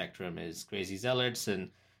end of the spectrum is crazy zealots, and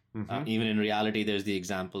even in reality, there's the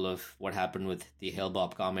example of what happened with the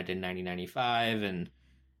Hale-Bopp comet in 1995, and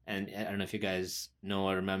I don't know if you guys know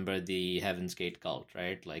or remember the Heaven's Gate cult,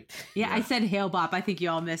 right? I said Hale-Bopp. I think you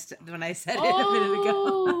all missed when I said it a minute ago.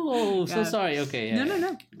 Oh, so sorry. Okay, yeah.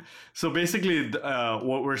 No. So basically,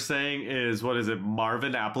 what we're saying is, what is it,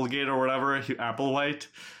 Marvin Applegate or whatever, Applewhite?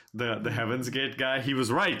 The Heaven's Gate guy, he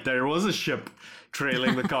was right. There was a ship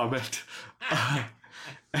trailing the comet,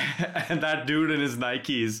 and that dude in his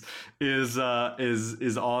Nikes is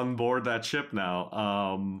on board that ship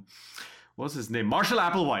now. What's his name? Marshall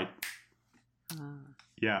Applewhite.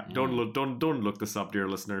 Yeah, don't look this up, dear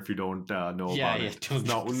listener, if you don't know about it. It's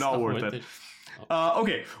not worth it.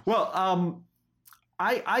 Okay, well,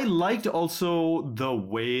 I liked also the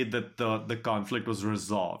way that the conflict was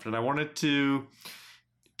resolved, and I wanted to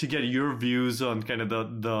get your views on kind of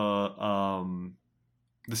the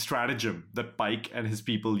stratagem that Pike and his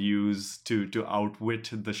people use to outwit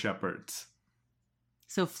the Shepherds.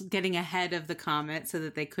 So getting ahead of the comet so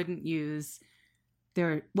that they couldn't use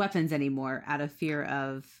their weapons anymore out of fear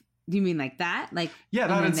of. Do you mean like that? That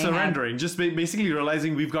is surrendering. Just basically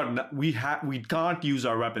realizing we can't use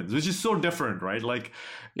our weapons, which is so different, right?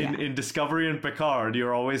 In Discovery and Picard,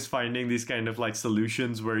 you're always finding these kind of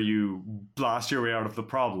solutions where you blast your way out of the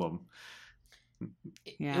problem.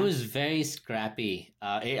 Yeah. It was very scrappy.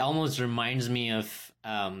 It almost reminds me of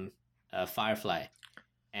Firefly,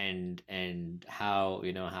 and how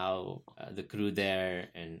how the crew there,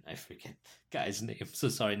 and I forget the guy's name. So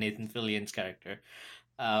sorry, Nathan Fillion's character.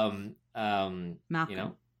 Malcolm.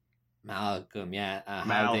 Malcolm, yeah.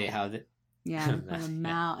 Mal.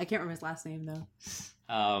 Mal. I can't remember his last name though.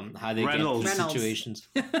 How they Reynolds. get situations.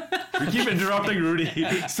 We keep interrupting Rudy.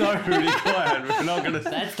 Sorry, Rudy. Go ahead. We're not gonna.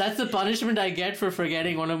 That's the punishment I get for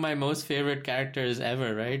forgetting one of my most favorite characters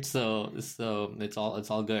ever, right? So it's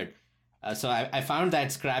all good. So I found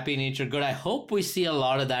that scrappy nature good. I hope we see a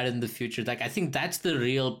lot of that in the future. I think that's the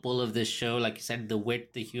real pull of this show. Like you said, the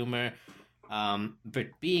wit, the humor. But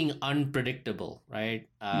being unpredictable, right,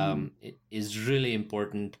 it is really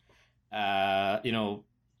important.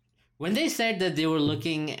 When they said that they were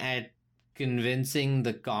looking at convincing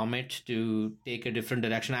the comet to take a different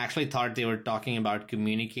direction, I actually thought they were talking about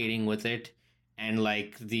communicating with it and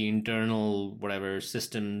the internal whatever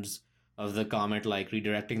systems of the comet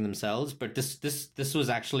redirecting themselves. But this was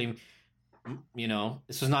actually,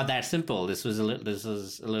 this was not that simple. This was a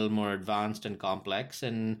little more advanced and complex,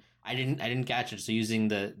 and I didn't catch it. So using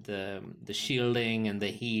the shielding and the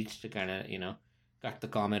heat to kind of, cut the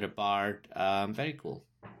comet apart. Very cool.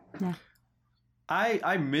 Yeah.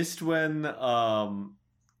 I missed when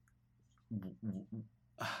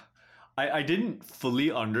I didn't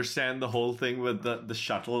fully understand the whole thing with the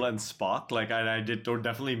shuttle and Spock. Like I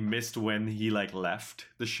definitely missed when he like left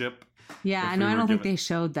the ship. Yeah, I know. I don't think they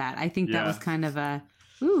showed that. I think that was kind of a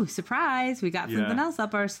surprise. We got something else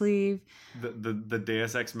up our sleeve. The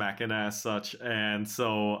Deus Ex Machina as such, and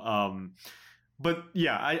so but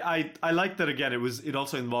yeah, I like that again. It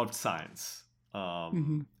also involved science.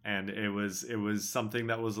 And it was something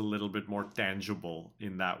that was a little bit more tangible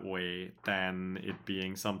in that way than it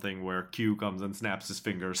being something where Q comes and snaps his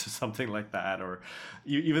fingers or something like that, or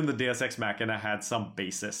even the Deus Ex Machina had some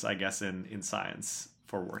basis, I guess, in science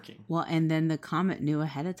for working. Well, and then the comet knew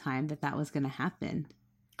ahead of time that was going to happen.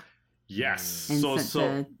 Yes. And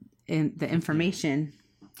the information.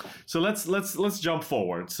 So let's jump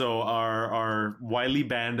forward. So our wily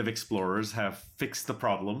band of explorers have fixed the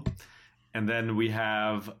problem. And then we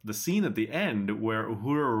have the scene at the end where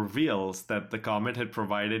Uhura reveals that the comet had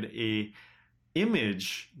provided a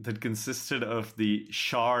image that consisted of the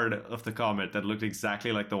shard of the comet that looked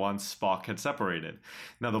exactly like the one Spock had separated.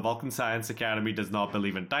 Now, the Vulcan Science Academy does not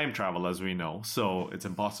believe in time travel, as we know, so it's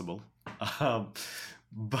impossible.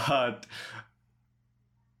 But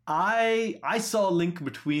I saw a link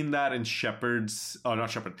between that and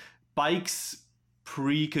Pike's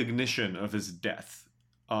precognition of his death.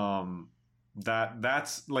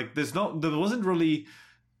 That's like there wasn't really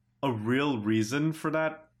a real reason for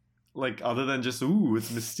that, like other than just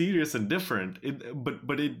it's mysterious and different.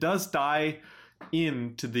 But it does tie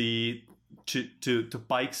into to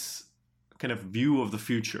Pike's kind of view of the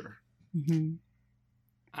future. Mm-hmm.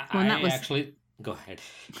 Actually go ahead.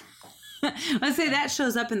 I'd say that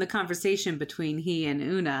shows up in the conversation between he and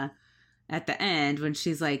Una at the end when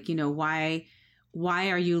she's like, why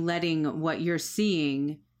are you letting what you're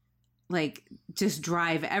seeing like just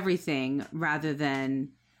drive everything rather than,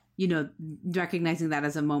 recognizing that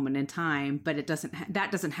as a moment in time, but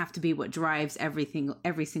that doesn't have to be what drives every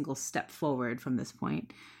single step forward from this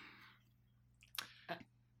point.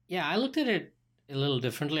 Yeah, I looked at it a little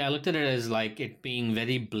differently. I looked at it as like it being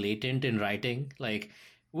very blatant in writing. Like,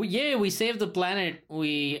 we saved the planet.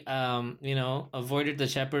 We, avoided the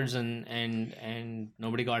shepherds and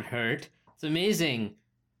nobody got hurt. It's amazing.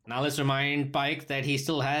 Now let's remind Pike that he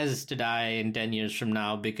still has to die in 10 years from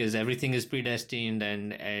now because everything is predestined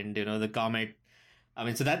and the comet. I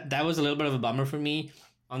mean, so that was a little bit of a bummer for me.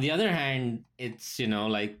 On the other hand, it's,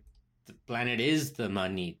 like the planet is the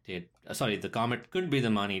money. The comet could be the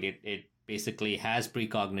money. It basically has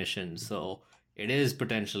precognition. So it is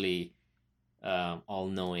potentially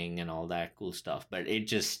all-knowing and all that cool stuff. But it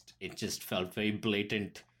just felt very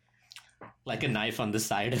blatant, like a knife on the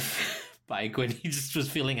side of Pike when he just was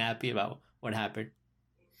feeling happy about what happened.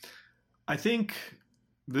 I think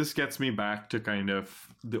this gets me back to kind of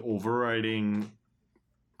the overriding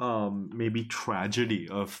maybe tragedy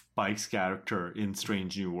of Pike's character in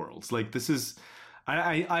Strange New Worlds. Like this is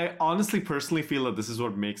I honestly personally feel that this is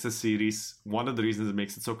what makes the series, one of the reasons it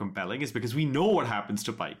makes it so compelling is because we know what happens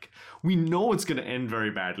to Pike. We know it's going to end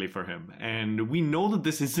very badly for him. And we know that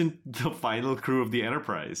this isn't the final crew of the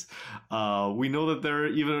Enterprise. We know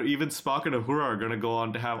that even Spock and Uhura are going to go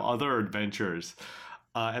on to have other adventures.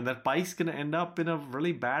 And that Pike's going to end up in a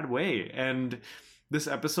really bad way. And this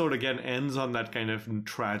episode, again, ends on that kind of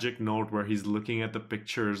tragic note where he's looking at the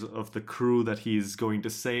pictures of the crew that he's going to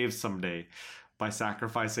save someday by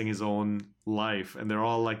sacrificing his own life, and they're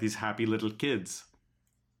all like these happy little kids.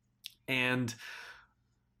 And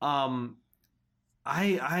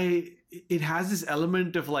it has this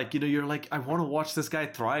element of like, you're like, I want to watch this guy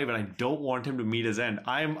thrive and I don't want him to meet his end.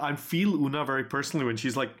 I feel Una very personally when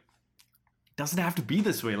she's like, it doesn't have to be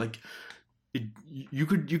this way. Like you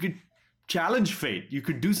could challenge fate, you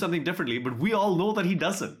could do something differently, but we all know that he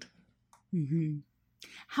doesn't. Mm-hmm.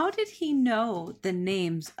 How did he know the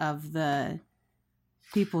names of the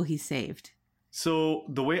people he saved? So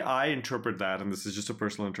the way I interpret that, and this is just a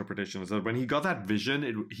personal interpretation, is that when he got that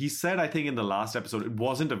vision, he said, I think in the last episode, it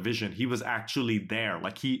wasn't a vision. He was actually there.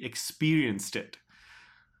 Like he experienced it.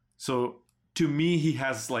 So to me, he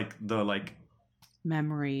has like the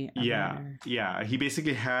memory. Yeah. He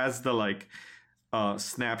basically has the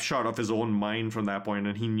snapshot of his own mind from that point,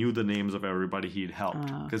 and he knew the names of everybody he'd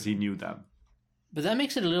helped because he knew them. But that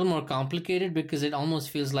makes it a little more complicated because it almost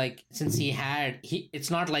feels like since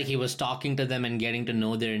it's not like he was talking to them and getting to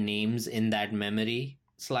know their names in that memory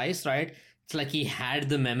slice, right? It's like he had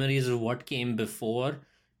the memories of what came before,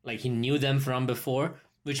 like he knew them from before,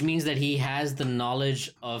 which means that he has the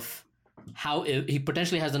knowledge of he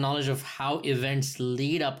potentially has the knowledge of how events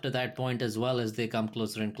lead up to that point as well as they come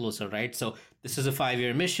closer and closer, right? So this is a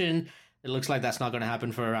 5-year mission. It looks like that's not going to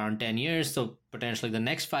happen for around 10 years. So potentially the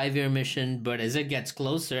next 5-year mission, but as it gets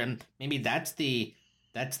closer, and maybe that's the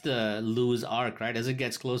Lou's arc, right? As it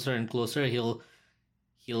gets closer and closer, he'll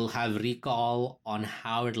have recall on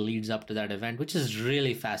how it leads up to that event, which is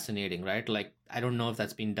really fascinating, right? Like, I don't know if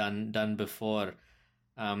that's been done before.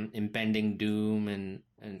 Impending doom, and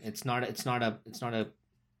it's not a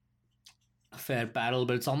fair battle,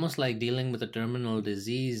 but it's almost like dealing with a terminal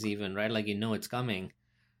disease, even, right? Like, it's coming,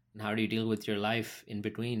 and how do you deal with your life in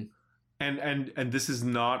between? And this is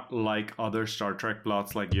not like other Star Trek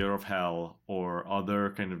plots like Year of Hell or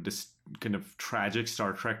other kind of tragic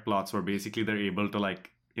Star Trek plots where basically they're able to,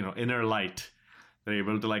 like, inner light. They're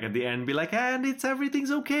able to, like, at the end be like, and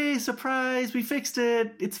everything's okay, surprise, we fixed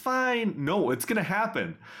it, it's fine. No, it's gonna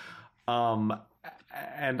happen.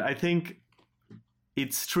 And I think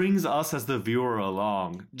it strings us as the viewer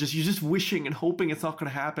along. You're just wishing and hoping it's not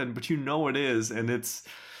gonna happen, but it is. And it's,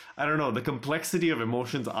 I don't know, the complexity of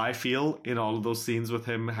emotions I feel in all of those scenes with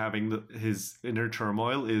him having his inner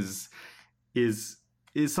turmoil is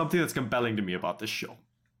something that's compelling to me about this show.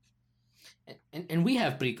 And we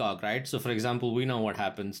have precog, right? So, for example, we know what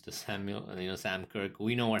happens to Sam Kirk.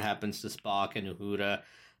 We know what happens to Spock and Uhura.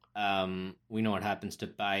 We know what happens to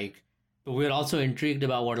Pike. But we're also intrigued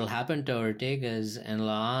about what will happen to Ortegas and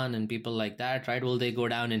La'an and people like that, right? Will they go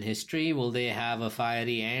down in history? Will they have a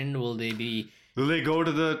fiery end? Will they go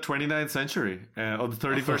to the 29th century or the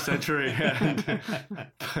 31st century? And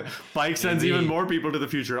Pike sends even more people to the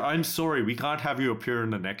future. I'm sorry, we can't have you appear in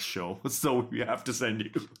the next show, so we have to send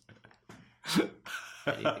you.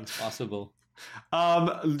 Anything's possible.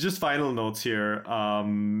 Just final notes here.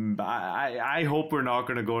 I hope we're not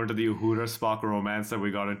going to go into the Uhura Spock romance that we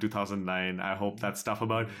got in 2009. I hope that stuff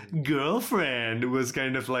about girlfriend was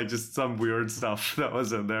kind of like just some weird stuff that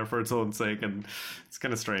was in there for its own sake, and it's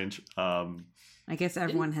kind of strange. I guess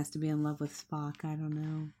everyone has to be in love with Spock. I don't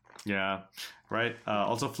know. Yeah, right.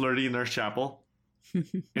 Also flirty Nurse Chapel.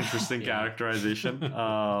 Interesting characterization.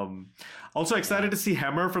 Also excited to see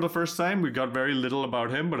Hemmer for the first time. We got very little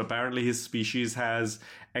about him, but apparently his species has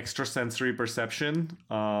extrasensory perception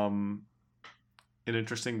in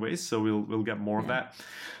interesting ways, so we'll get more of that.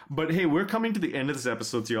 But hey, we're coming to the end of this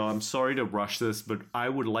episode, so y'all. I'm sorry to rush this, but I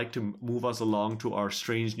would like to move us along to our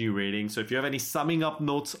Strange New rating. So if you have any summing up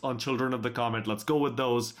notes on Children of the Comet, let's go with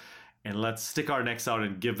those, and let's stick our necks out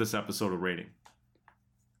and give this episode a rating.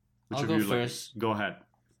 I'll go first. Go ahead.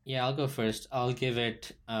 Yeah, I'll go first. I'll give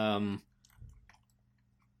it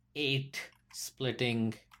 8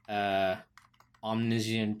 splitting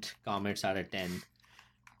omniscient comets out of 10.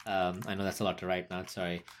 I know that's a lot to write now.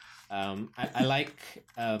 Sorry. I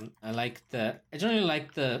generally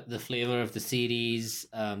like the flavor of the series,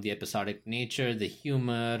 the episodic nature, the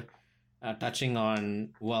humor, touching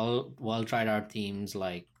on well tried out themes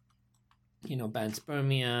like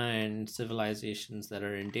panspermia and civilizations that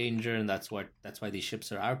are in danger, and that's why these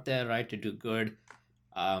ships are out there, right, to do good.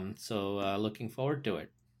 So looking forward to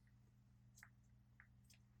it.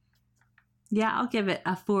 Yeah, I'll give it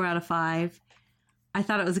a 4 out of 5. I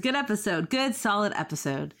thought it was a good episode, good solid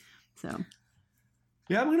episode. So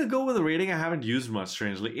yeah, I'm gonna go with a rating I haven't used much,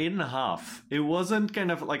 strangely. 8.5. It wasn't kind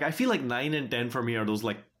of like, I feel like 9 and 10 for me are those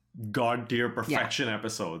like god tier perfection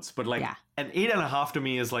episodes, but like an 8.5 to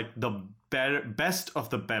me is like the best of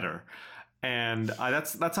the better, and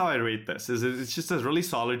that's how I rate this. It's just a really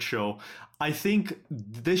solid show. I think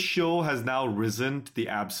this show has now risen to the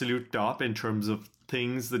absolute top in terms of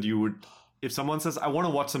things that you would, if someone says I want to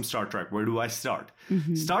watch some Star Trek, where do I start?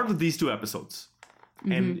 Start with these 2 episodes.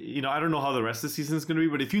 And I don't know how the rest of the season is going to be,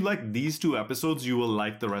 but if you like these 2 episodes, you will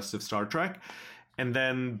like the rest of Star Trek. And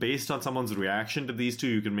then based on someone's reaction to these 2,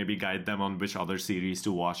 you can maybe guide them on which other series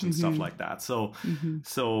to watch and stuff like that. So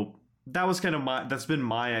that was kind of that's been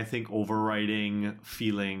my, I think, overriding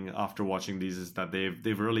feeling after watching these, is that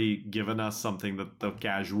they've really given us something that the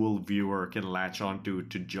casual viewer can latch onto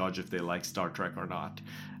to judge if they like Star Trek or not,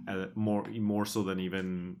 more so than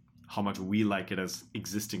even how much we like it as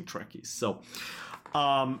existing Trekkies. So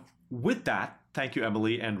with that, thank you,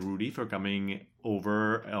 Emily and Rudy, for coming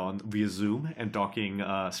over via Zoom and talking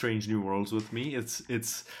Strange New Worlds with me.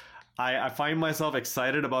 I find myself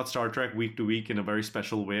excited about Star Trek week to week in a very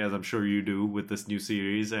special way, as I'm sure you do with this new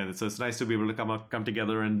series. And it's nice to be able to come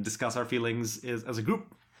together and discuss our feelings as a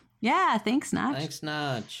group. Yeah, thanks, Notch. Thanks,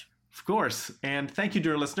 Notch. Of course. And thank you,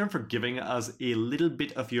 dear listener, for giving us a little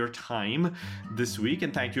bit of your time this week.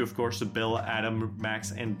 And thank you, of course, to Bill, Adam,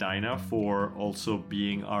 Max, and Dinah for also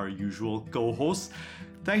being our usual co-hosts.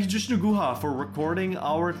 Thank you, Jishnu Guha, for recording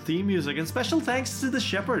our theme music. And special thanks to the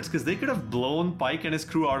Shepherds, because they could have blown Pike and his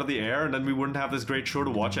crew out of the air, and then we wouldn't have this great show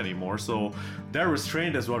to watch anymore. So their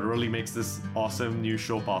restraint is what really makes this awesome new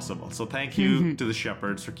show possible. So thank you to the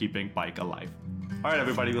Shepherds for keeping Pike alive. All right,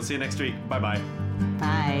 everybody, we'll see you next week. Bye-bye.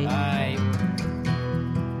 Bye. Bye.